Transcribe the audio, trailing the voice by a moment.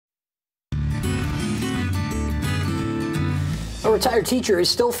A retired teacher is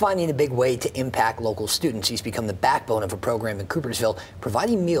still finding a big way to impact local students. He's become the backbone of a program in Coopersville,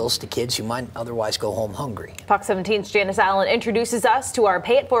 providing meals to kids who might otherwise go home hungry. Fox 17's Janice Allen introduces us to our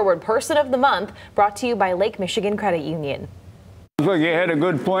Pay It Forward Person of the Month, brought to you by Lake Michigan Credit Union. Looks like you had a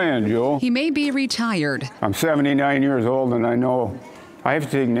good plan, Joe. He may be retired. I'm 79 years old and I know I have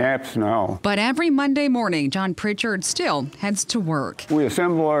to take naps now. But every Monday morning, John Pritchard still heads to work. We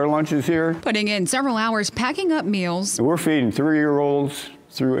assemble our lunches here. Putting in several hours packing up meals. We're feeding 3-year-olds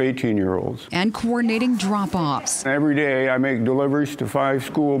through 18-year-olds. And coordinating drop-offs. Every day I make deliveries to 5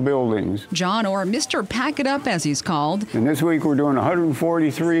 school buildings. John, or Mr. Pack It Up as he's called. And this week we're doing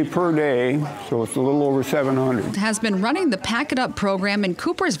 143 per day, so it's a little over 700. Has been running the Pack It Up program in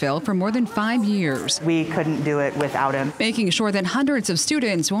Coopersville for more than 5 years. We couldn't do it without him. Making sure that hundreds of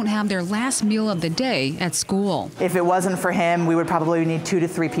students won't have their last meal of the day at school. If it wasn't for him, we would probably need 2 to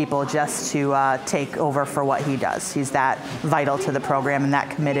 3 people just to take over for what he does. He's that vital to the program and that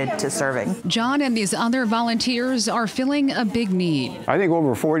committed to serving. John and these other volunteers are filling a big need. I think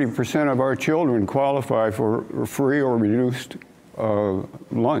over 40% of our children qualify for free or reduced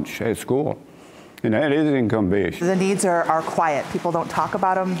lunch at school. And that is income-based. The needs are quiet. People don't talk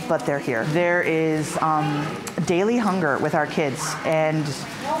about them, but they're here. There is daily hunger with our kids, and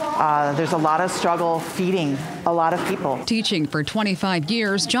there's a lot of struggle feeding a lot of people. Teaching for 25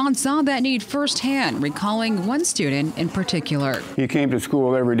 years, John saw that need firsthand, recalling one student in particular. He came to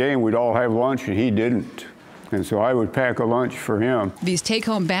school every day and we'd all have lunch and he didn't. And so I would pack a lunch for him. These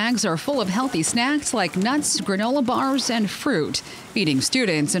take-home bags are full of healthy snacks like nuts, granola bars, and fruit, feeding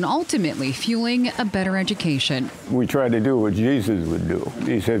students and ultimately fueling a better education. We tried to do what Jesus would do.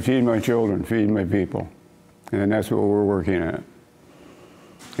 He said, feed my children, feed my people. And that's what we're working at.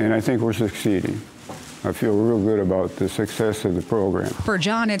 And I think we're succeeding. I feel real good about the success of the program. For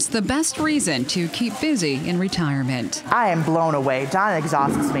John, it's the best reason to keep busy in retirement. I am blown away. John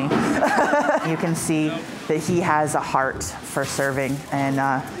exhausts me. You can see that he has a heart for serving,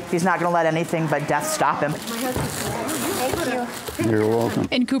 and he's not going to let anything but death stop him. Thank you. You're welcome.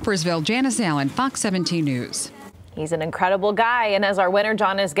 In Coopersville, Janice Allen, Fox 17 News. He's an incredible guy, and as our winner,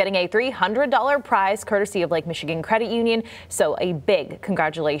 John is getting a $300 prize courtesy of Lake Michigan Credit Union, so a big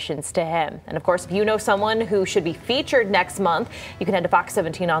congratulations to him. And of course, if you know someone who should be featured next month, you can head to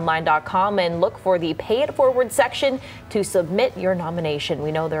fox17online.com and look for the Pay It Forward section to submit your nomination.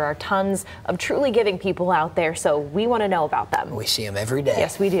 We know there are tons of truly giving people out there, so we want to know about them. We see them every day.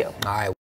 Yes, we do. All right.